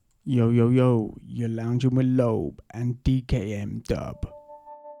Yo, yo, yo, you're lounging with Lobe and DKM Dub.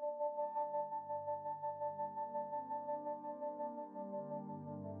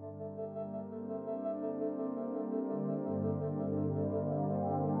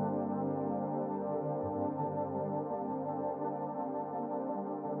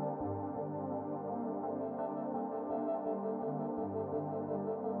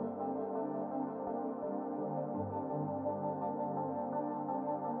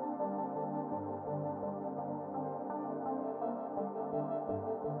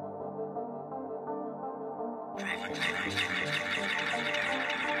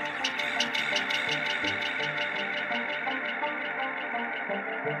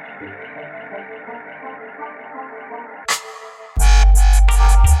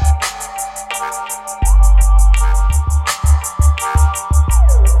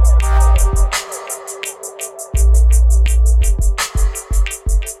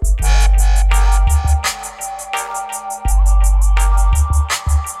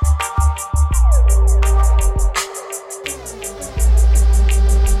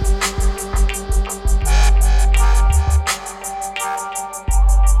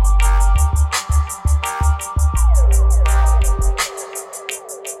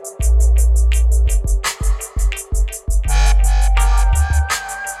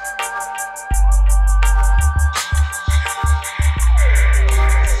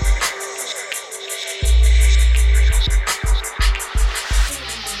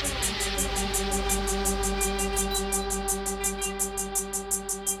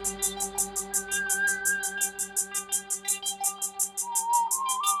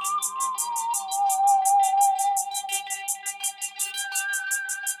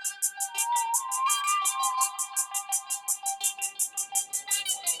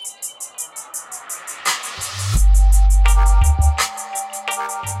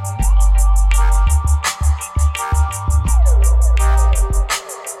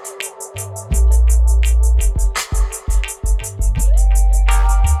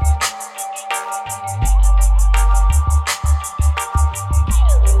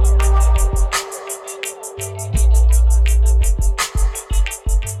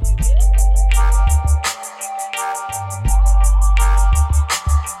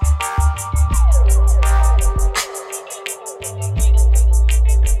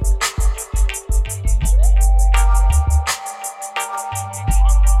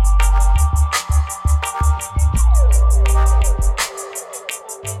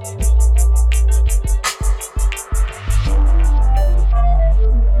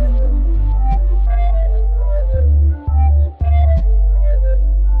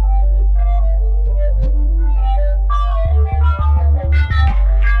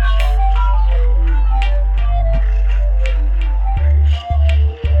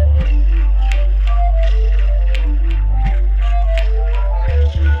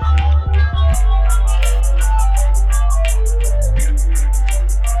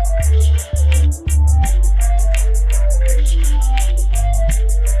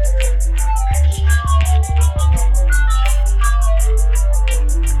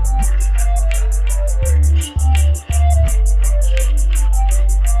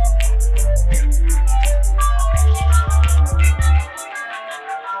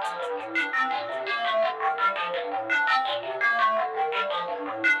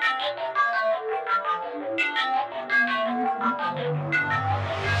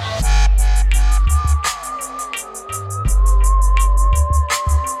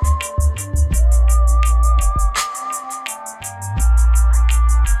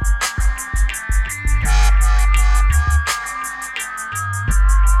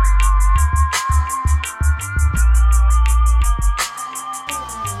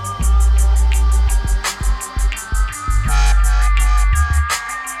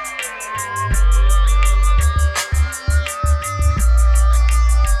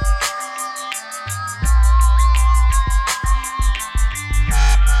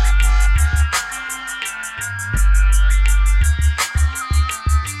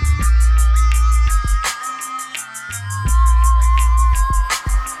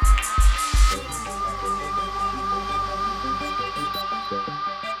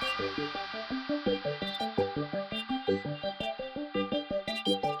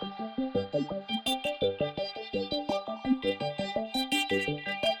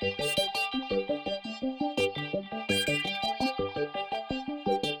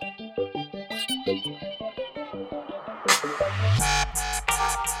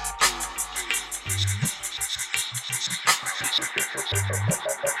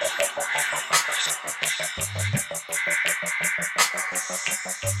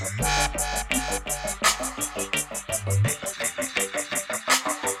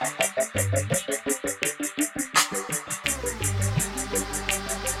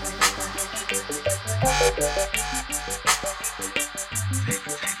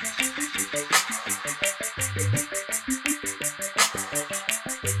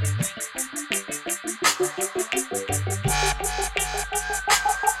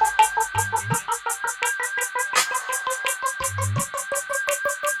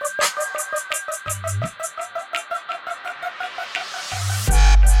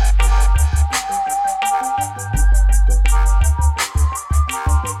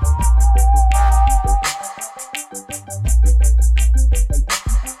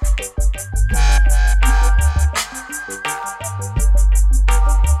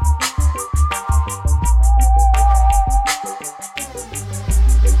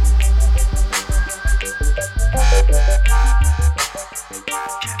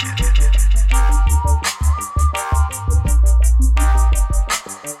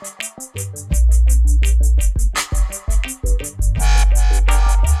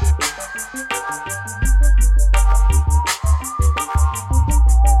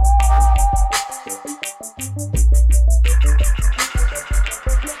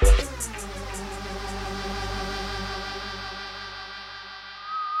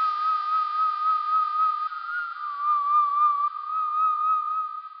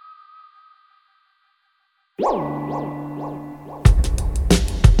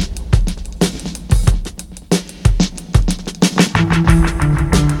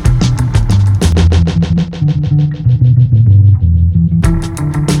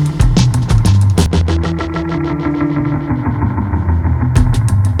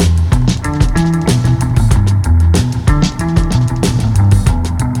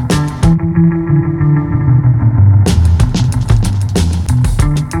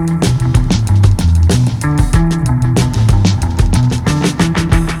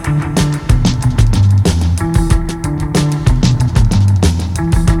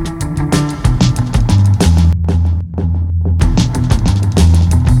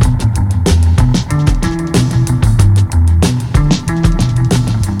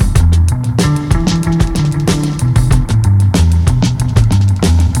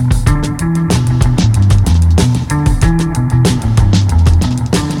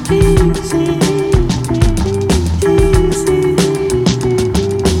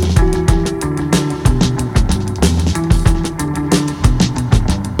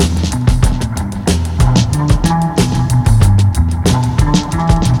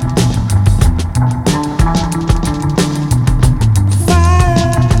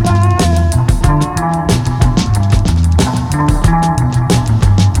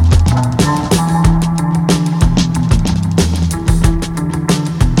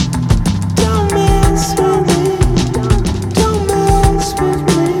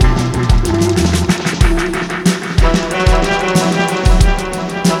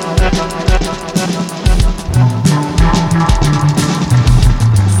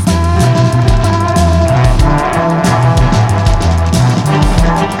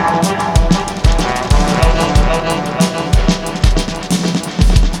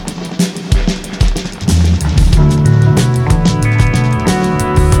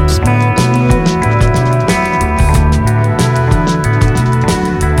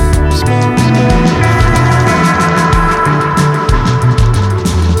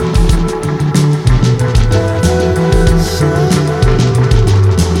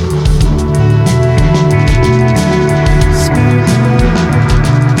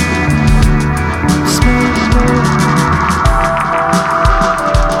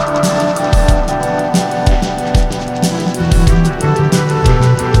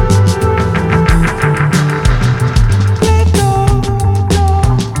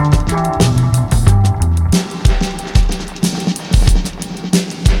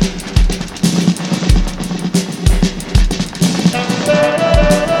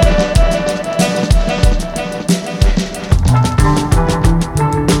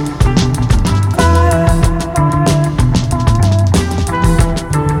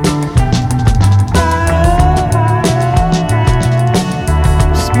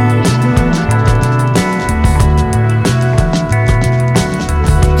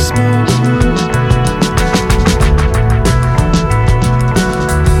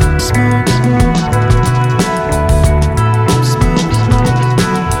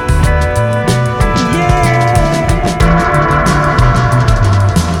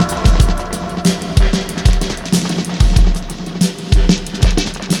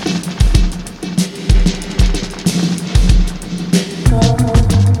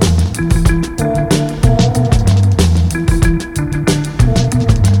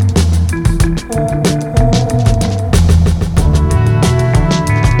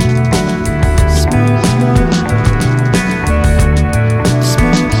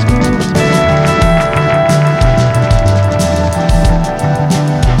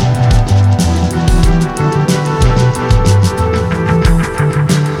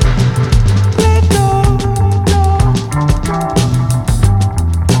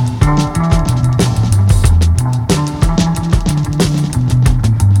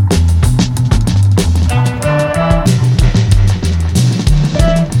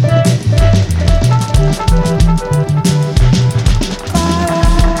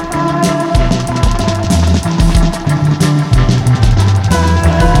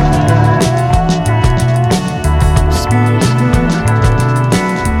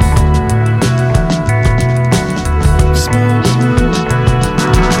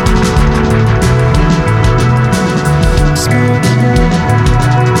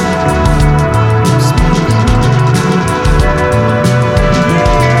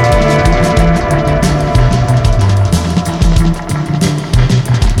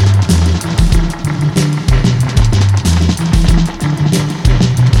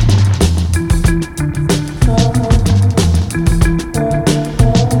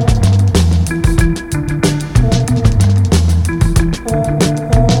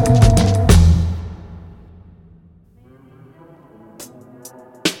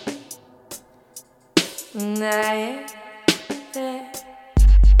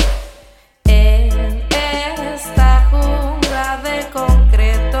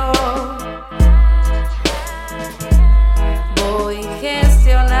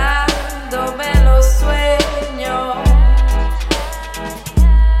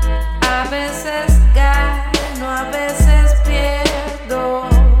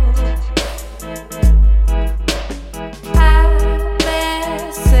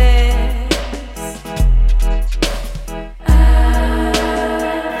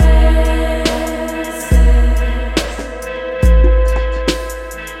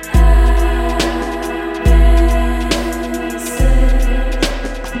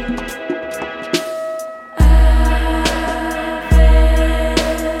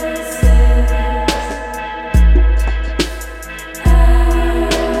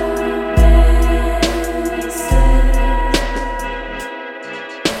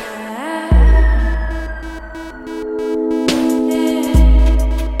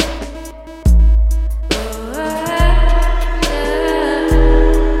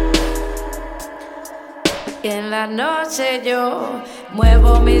 en la noche yo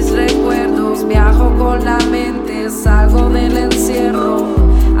muevo mis recuerdos, viajo con la mente, salgo del encierro,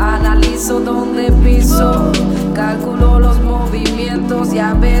 analizo dónde piso, calculo los movimientos y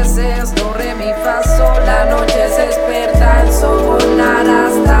a veces do, re, mi, fa, sol. La noche se experta en sobornar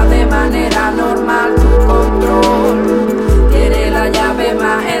hasta de manera normal tu control. Tiene la llave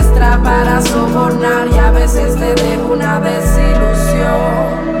maestra para sobornar y a veces te deja una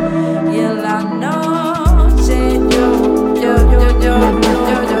desilusión. Y en la noche yo, y en la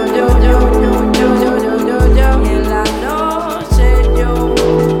noche yo.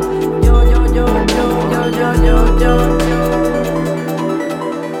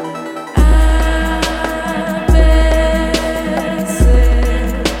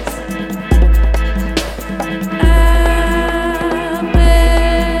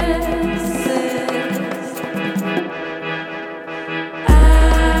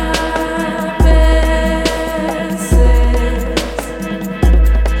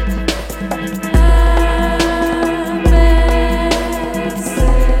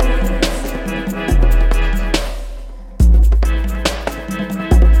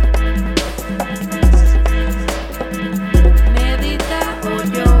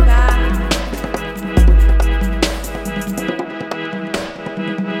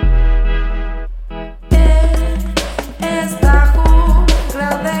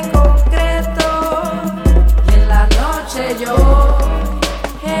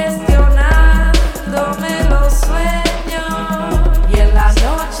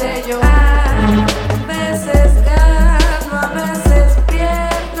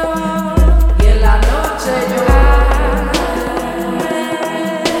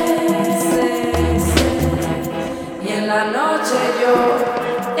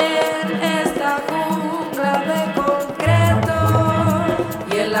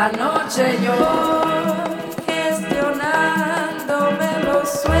 La noche yo gestionándome los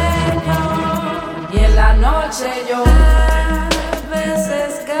sueños y en la noche yo a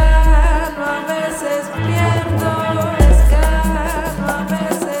veces gano, a veces pierdo, gano, a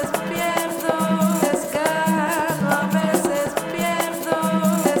veces pierdo, gano, a veces pierdo,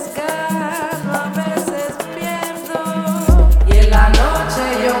 gano, a veces pierdo y en la noche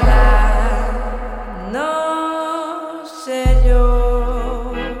yo noche yo.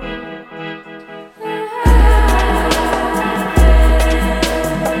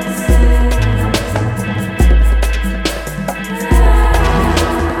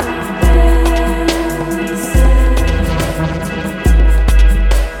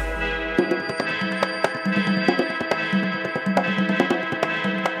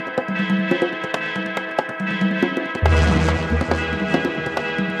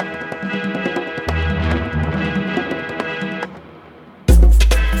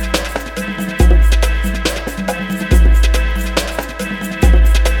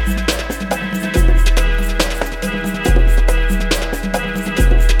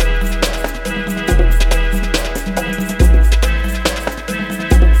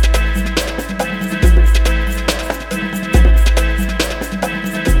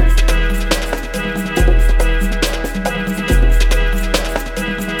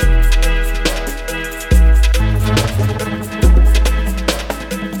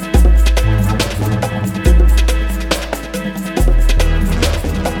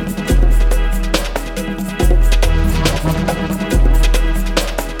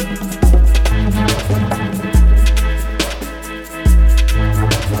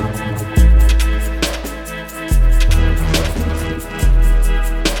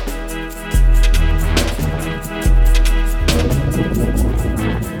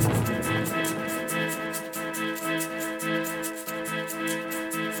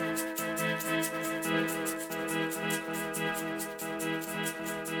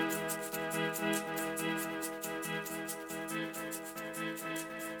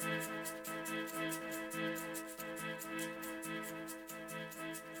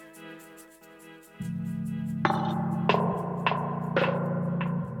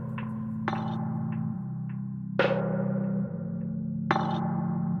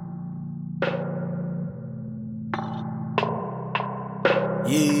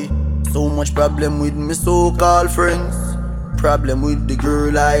 Yeah, so much problem with me so-called friends. Problem with the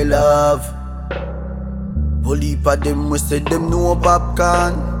girl I love. Whole heap of them we said them know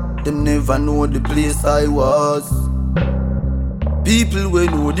popcorn. Them never know the place I was. People we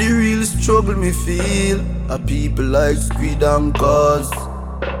know the real struggle me feel are people like Squid and Cause.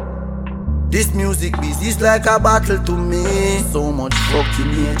 This music business like a battle to me. So much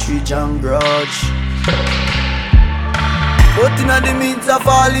fucking hatred and grudge. But in the midst of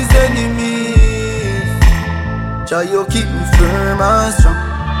all his enemies, Jah, you keep me firm and strong.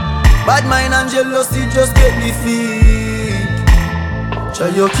 Bad mind and jealousy just get defeat. Jah,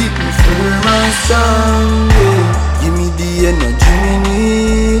 you keep me firm and strong, yeah. Give me the energy me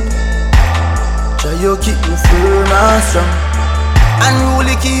need. Jah, you keep me firm and strong.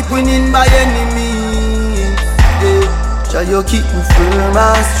 Unruly keep winning by any means, yeah. Jah, you keep me firm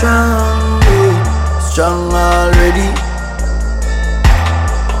and strong, yeah. Strong already.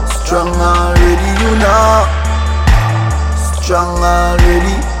 Strong already, you know. Strong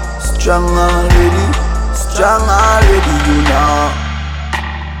already. Strong already. Strong already, you know.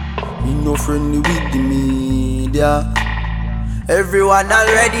 Me no friendly with the media. Everyone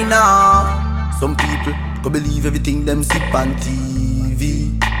already know. Some people can believe everything them see on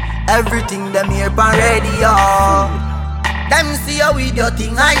TV. Everything them hear on radio. Them see you with your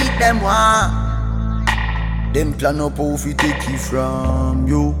thing, I eat them one. Them plan up how fi take it from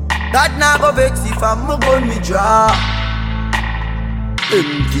you. That now go vex if I'm a gun me draw.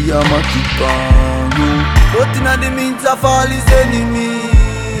 Empty I'm a keep on you. But in the means of all his enemies,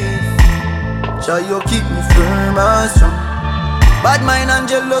 Jah, you keep me firm and strong. Bad mind and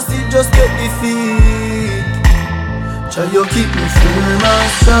jealousy just get defeat. Jah, you keep me firm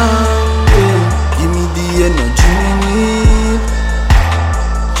and strong, yeah. Give me the energy me need.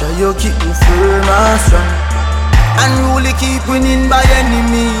 Jah, you keep me firm and strong. Unruly keep winning by any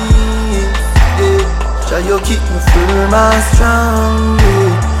means, yeah. Jah, you keep me firm and strong,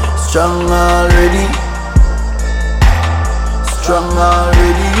 yeah. Strong already. Strong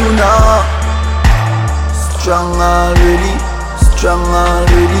already, you know. Strong already. Strong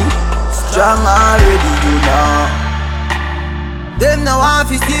already. Strong already, you know. Them no want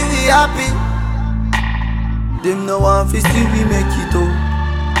to see we happy. Them no want to see we make it out.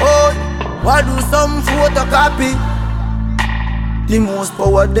 Oh, why do some photocopy? The most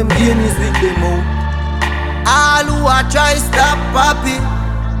power them gain is with them out. All who a try stop papi,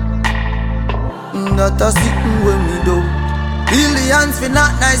 that a sitting when me do. Billions fi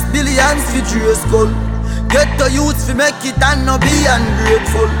not nice, billions fi trace skull. Get the youths fi make it and no be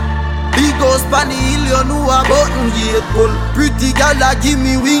ungrateful. Big house pan the hill, you know a button gate pull. Pretty gal a give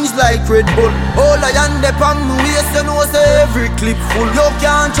me wings like Red Bull. All I am de pan me waist, you know say every clip full. You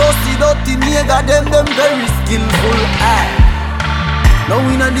can't trust the dirty nigga, them very skillful. Now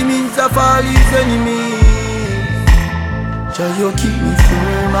we know the means of all his enemies. Jah, you keep me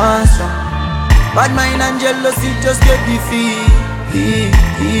firm and strong. Bad mind and jealousy just get defeat.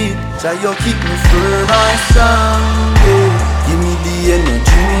 Jah, you keep me firm and strong, yeah. Give me the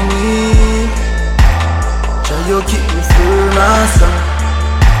energy me need. Jah, you keep me firm and strong.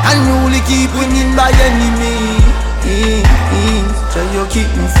 Unruly keep winning by any means. Jah, you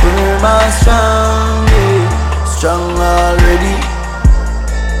keep me firm and strong, yeah. Strong already.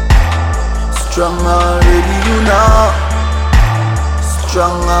 Strong already, you know.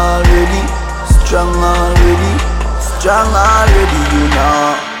 Strong already. Strong already. Strong already, you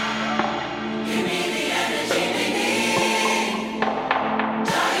know. Give me the energy we need.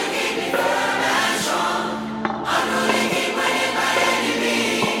 Jah, you keep me firm and strong. Unruly keep winning by any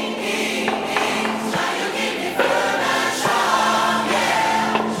means. Jah, you keep me firm and strong,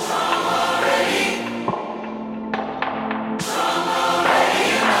 yeah. Strong already. Strong already,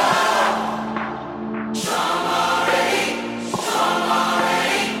 you know. Strong already. Strong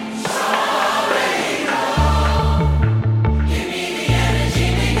already. Strong already, you know. Give me the energy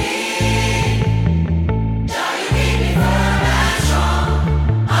we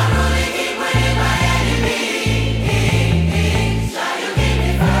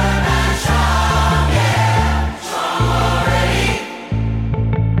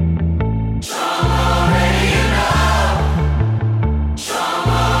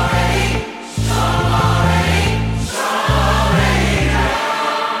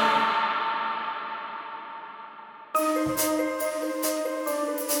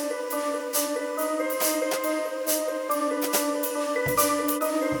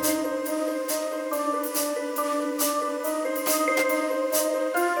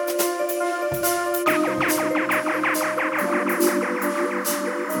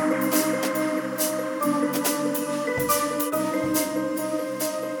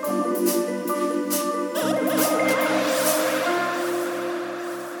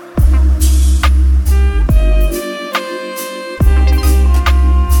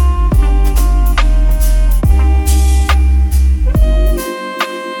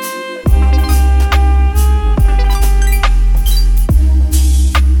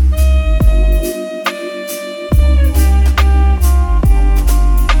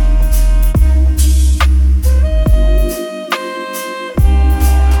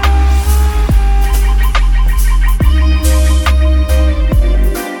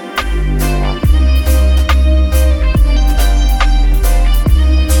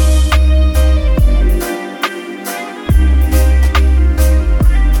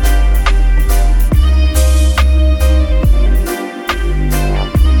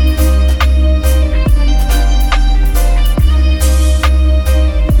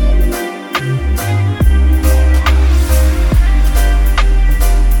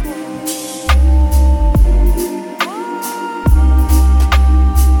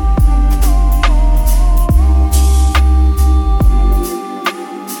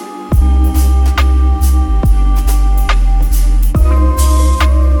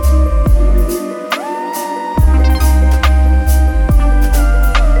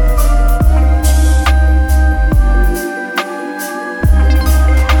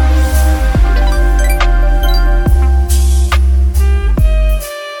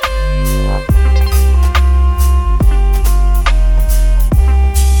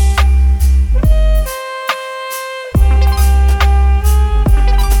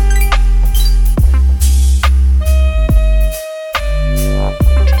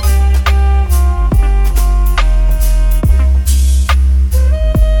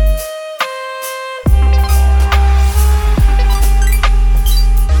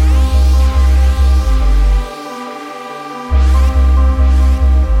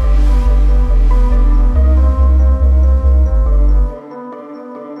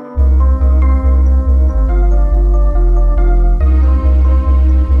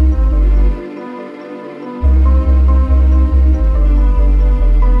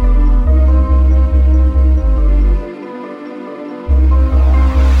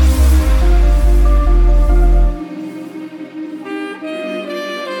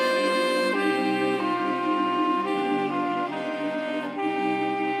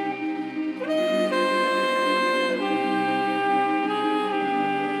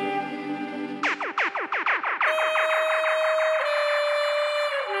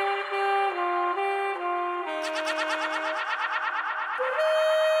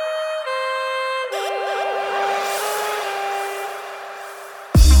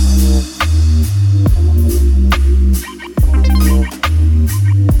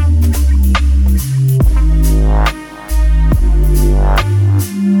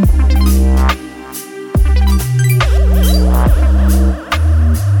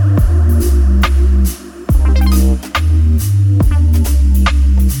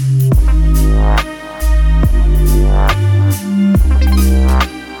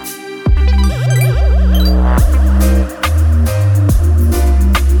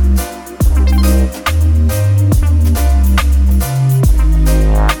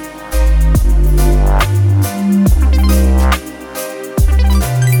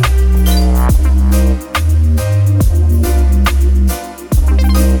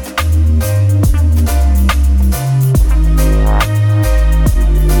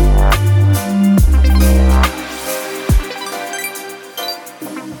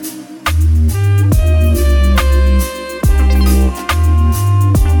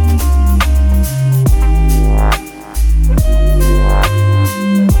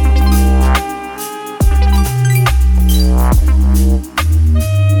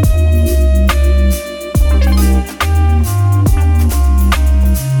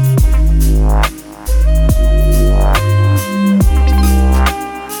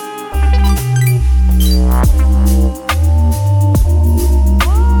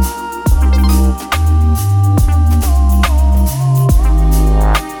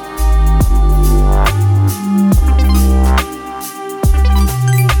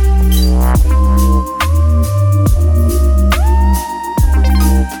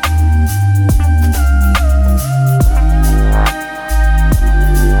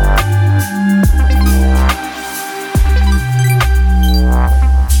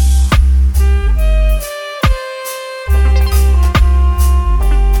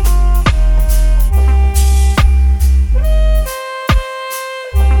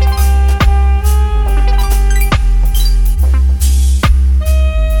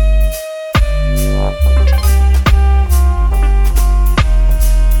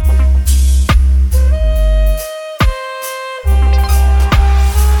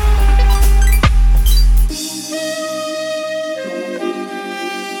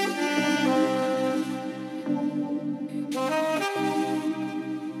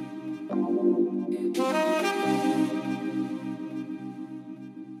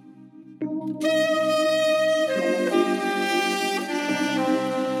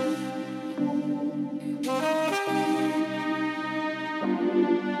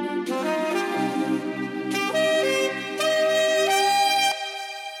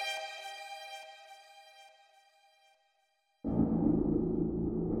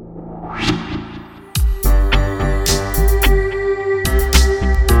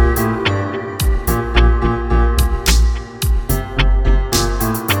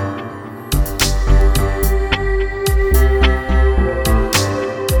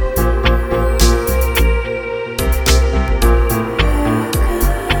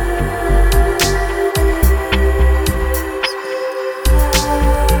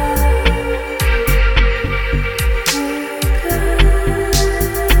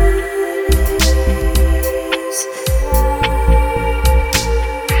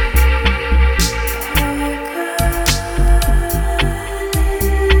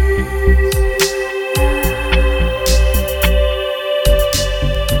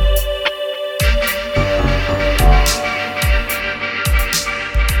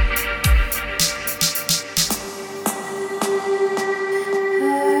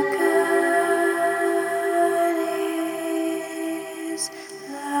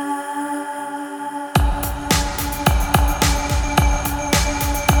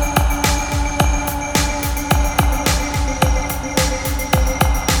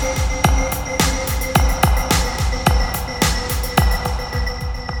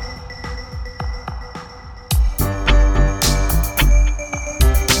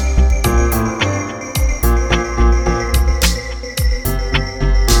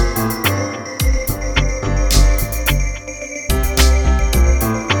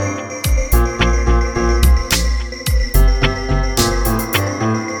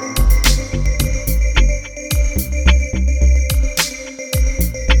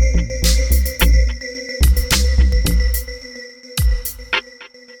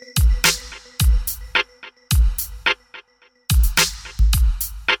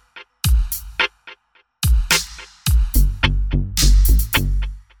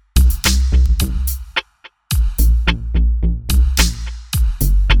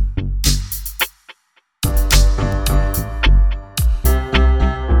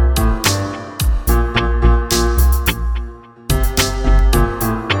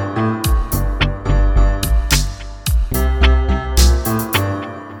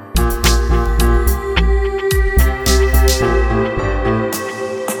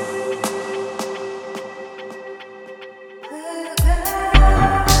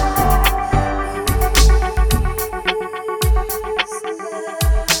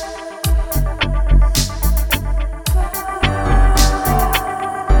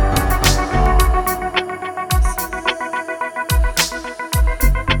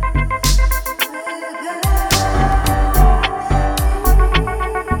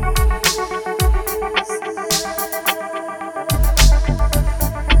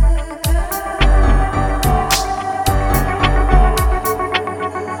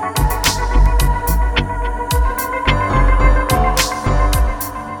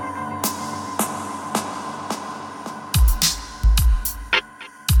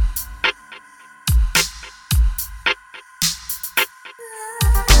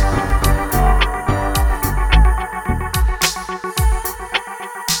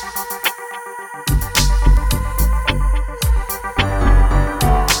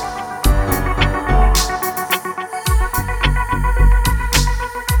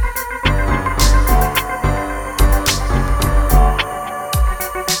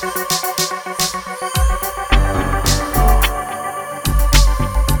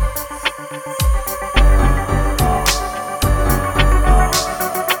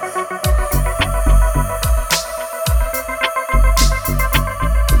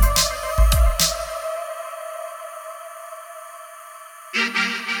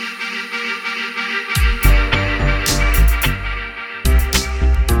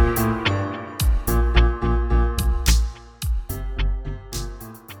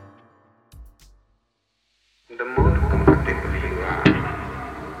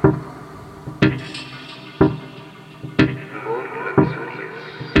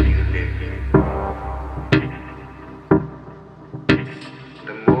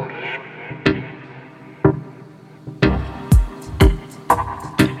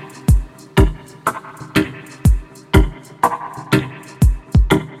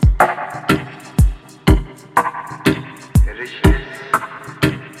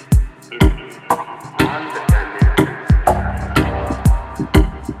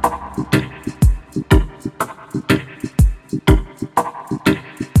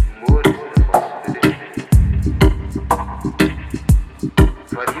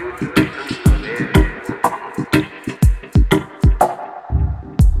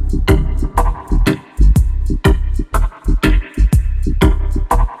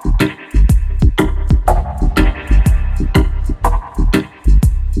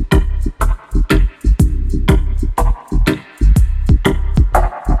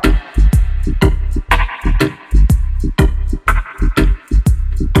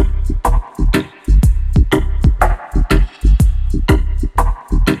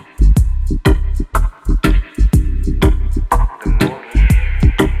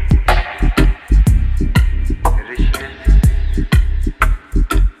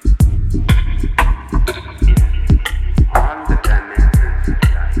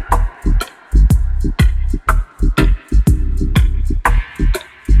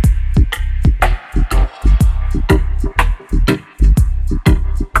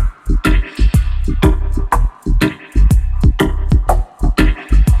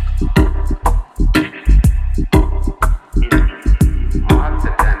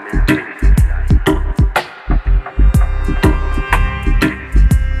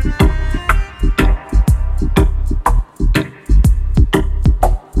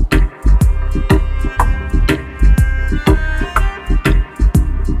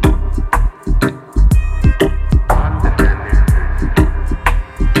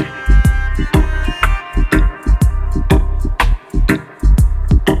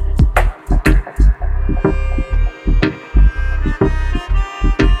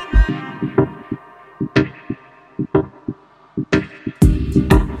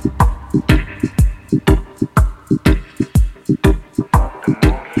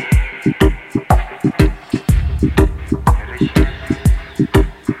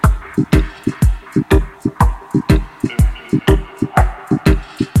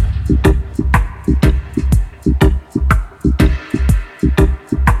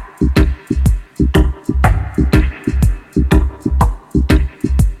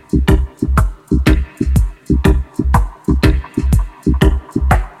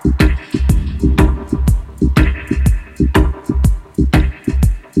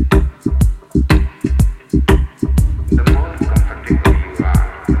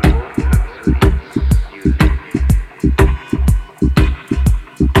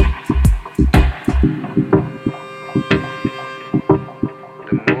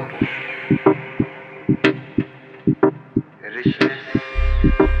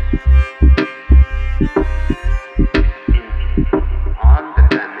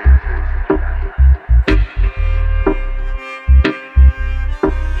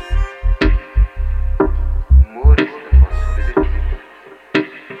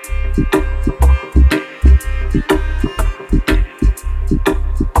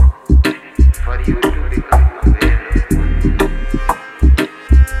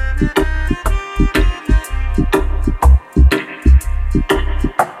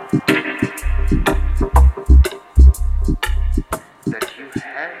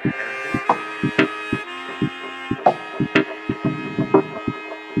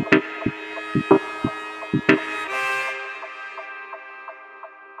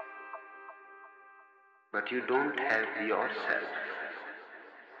But you don't have yourself.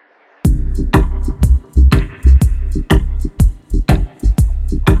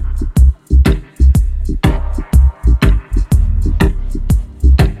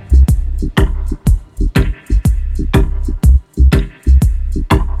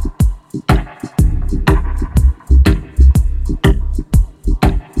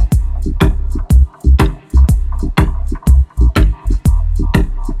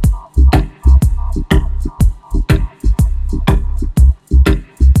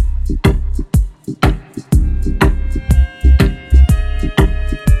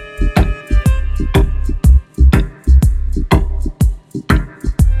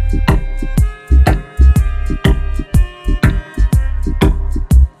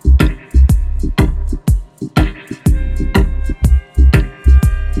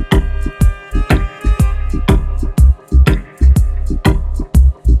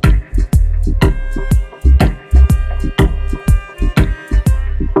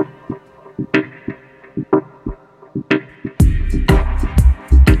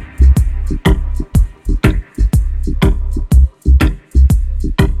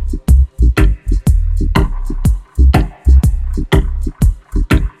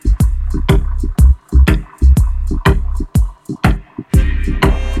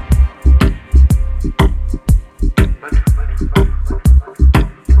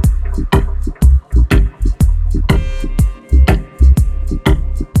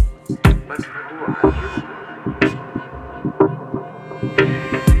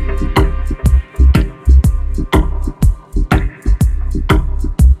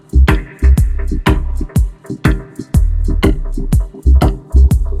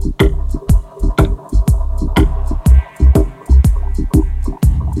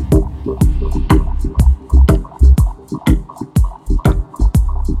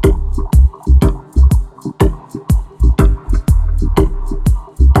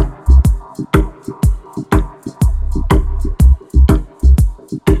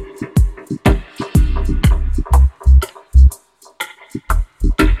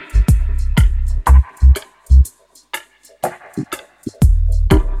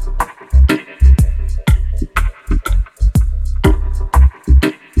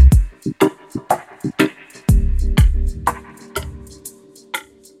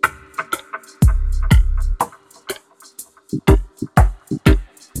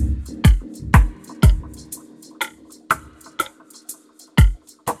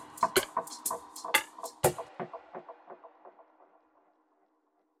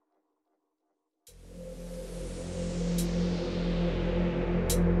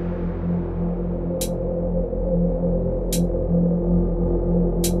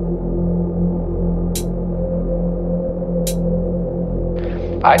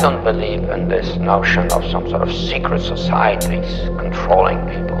 I don't believe in this notion of some sort of secret societies controlling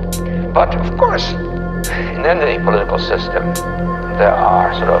people. But of course, in any political system, there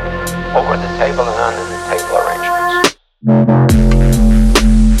are sort of over the table and under the table arrangements.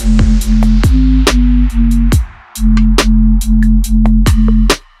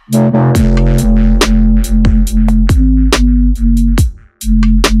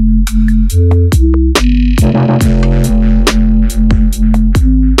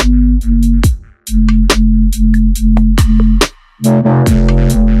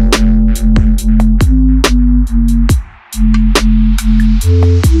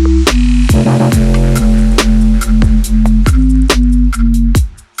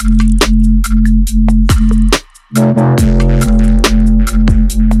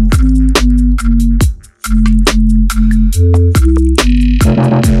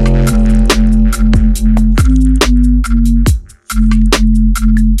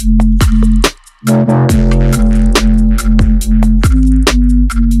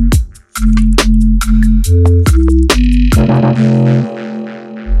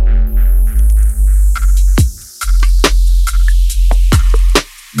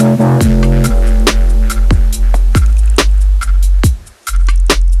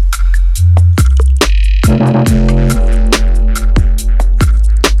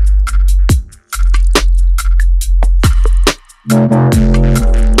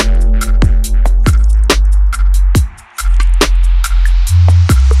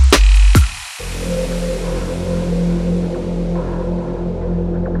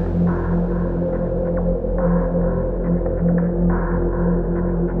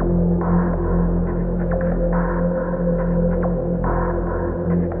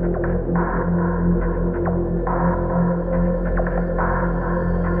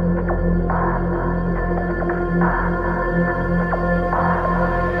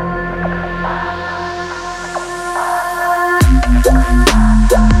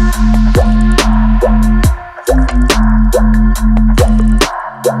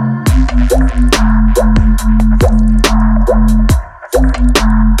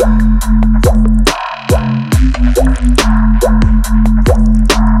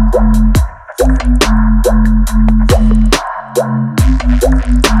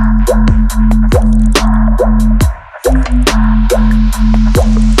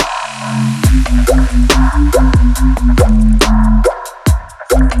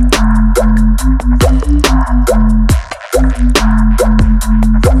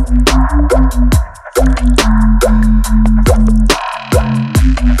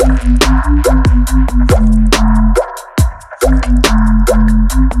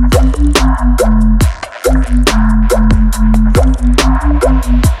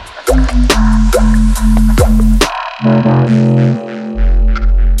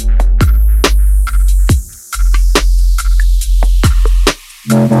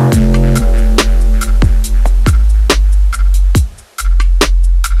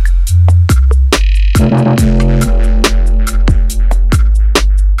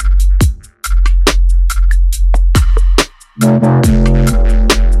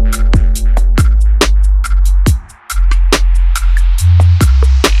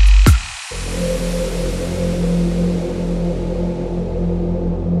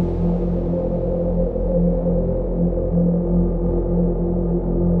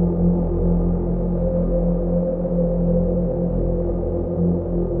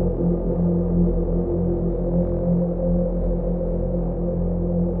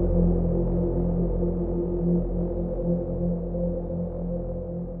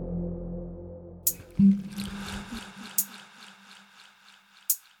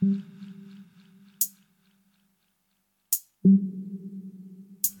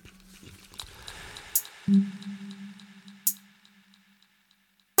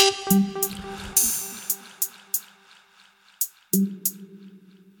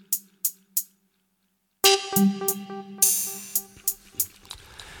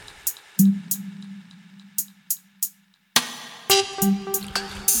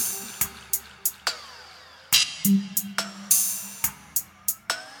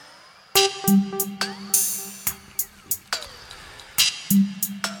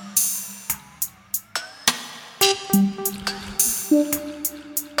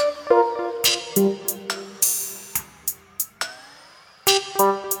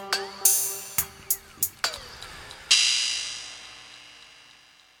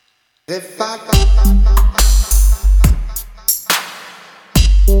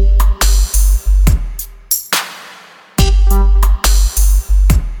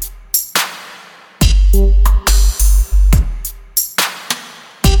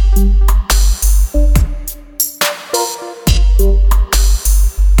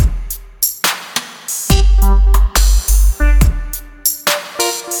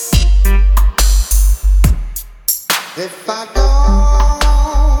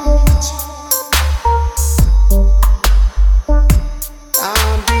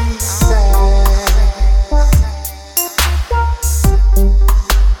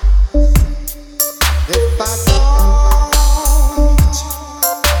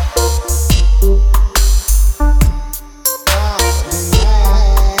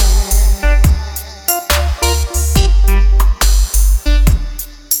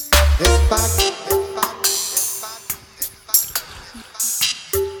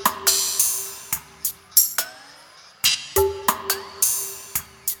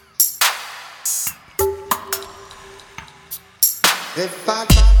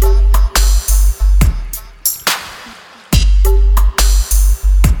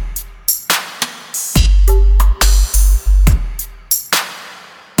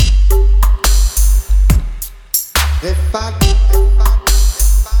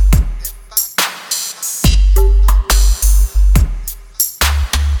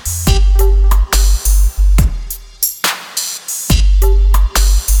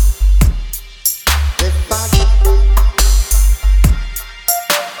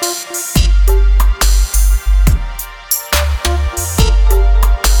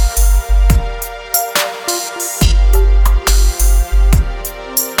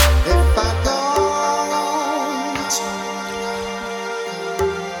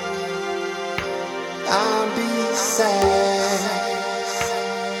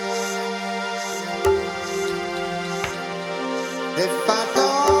 If I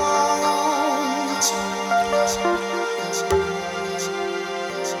don't,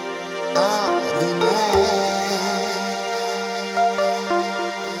 I'll be mad.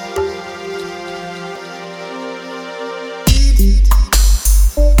 Deep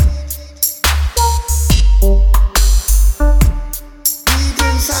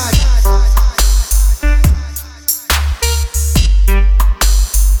inside.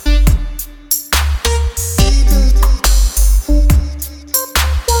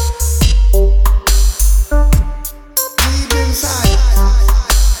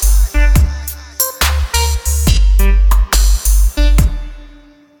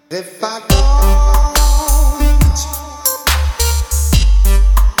 If I don't,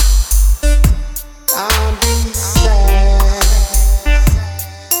 I'll be sad.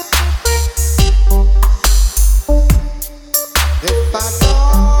 If I don't,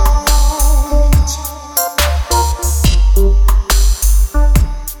 I'll be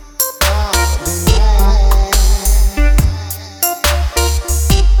mad.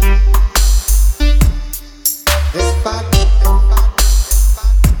 If I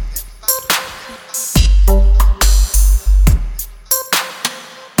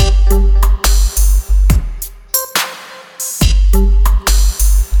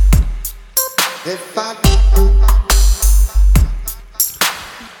If I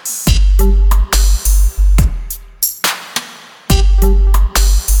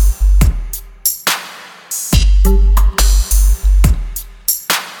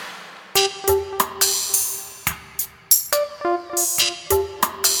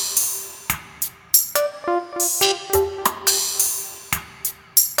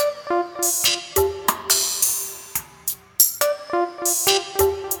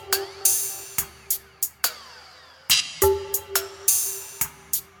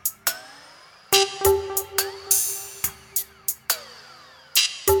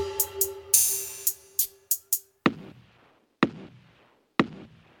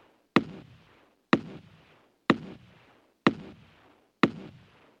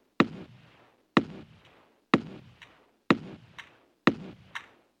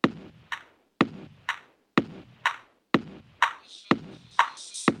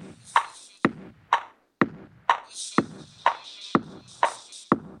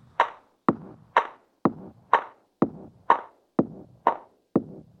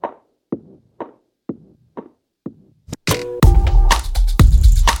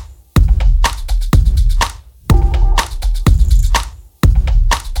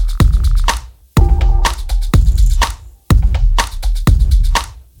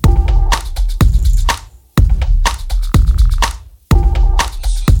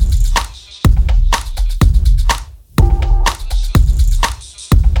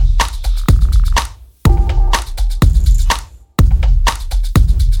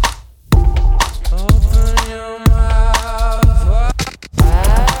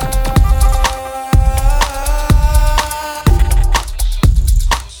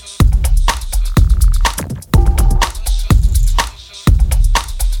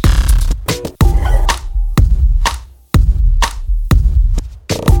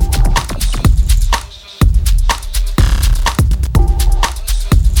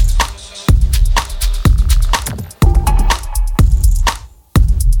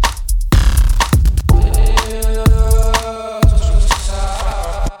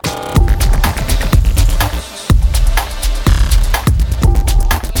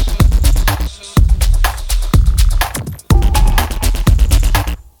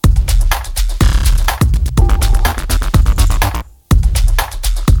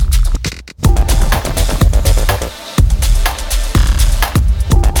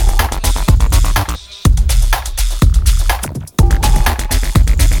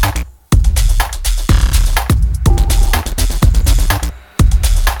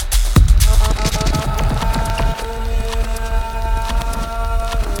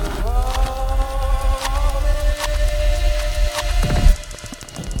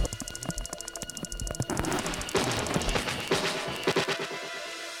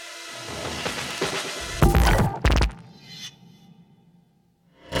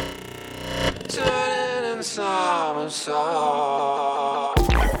summer song.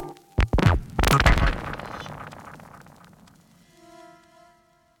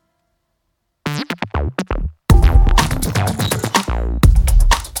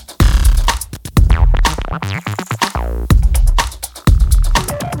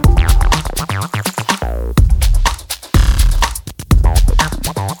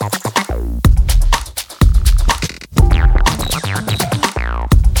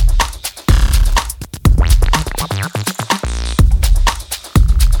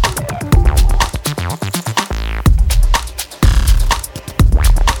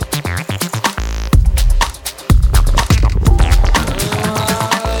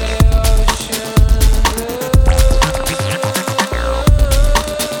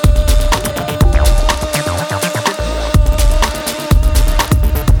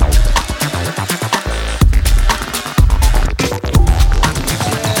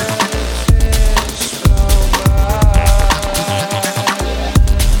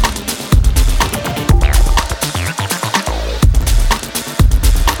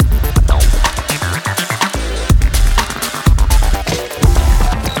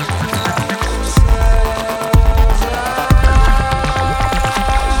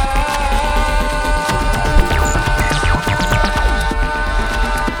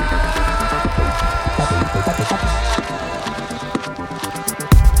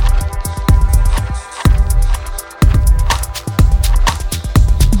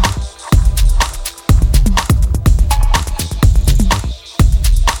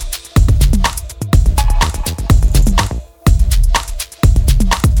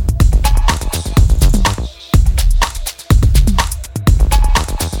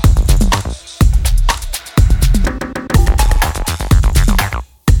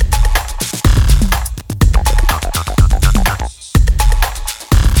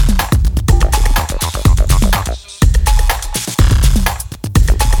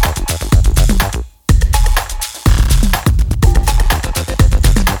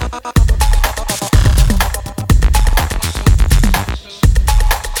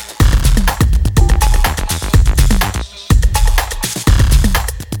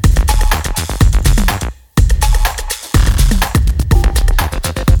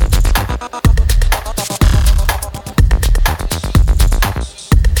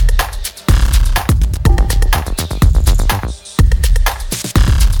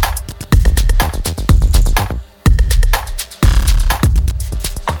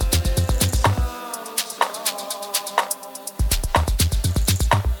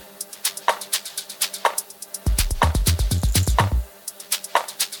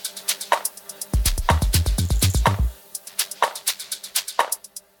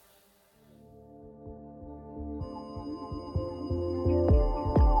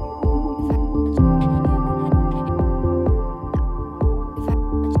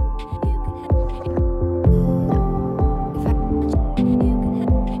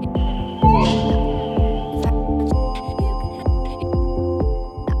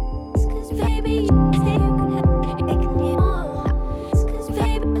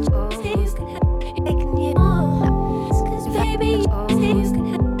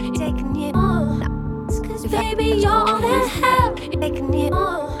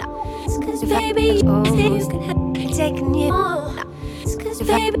 'Cause baby, always can have taken you on. 'Cause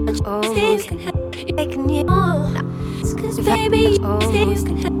baby, always can have taken you on. 'Cause baby, always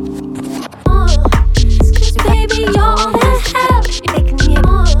can have on. 'Cause baby, you're all that have taken you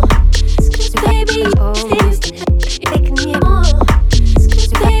on. 'Cause baby, always can have taken you on.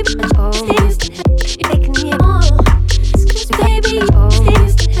 'Cause baby, always can have taken you on. 'Cause baby,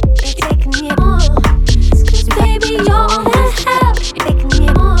 always can have taken you on. 'Cause baby, you're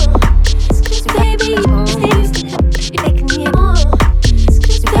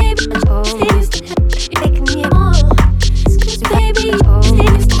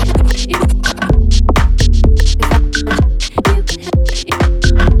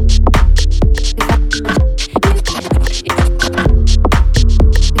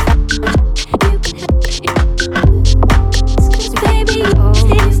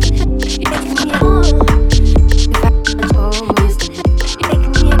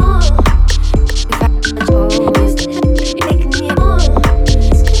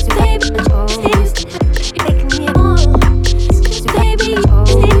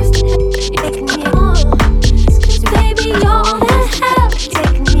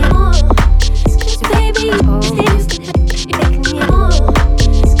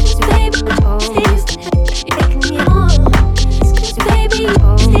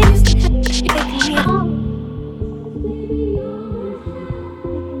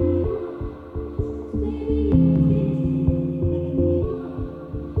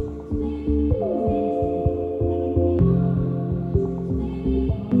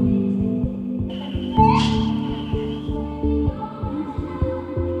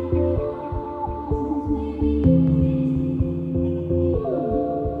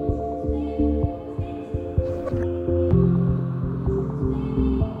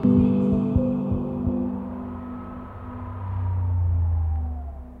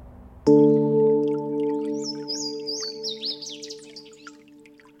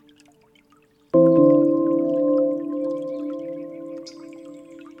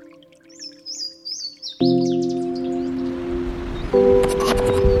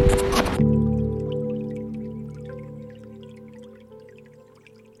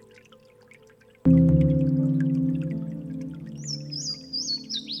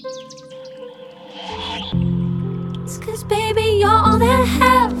all that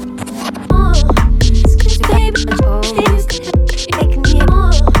have taken you on. 'Cause baby, always can have taken you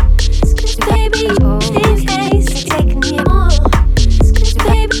on. 'Cause baby, always can have taken you on.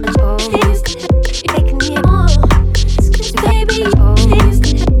 'Cause baby, always can have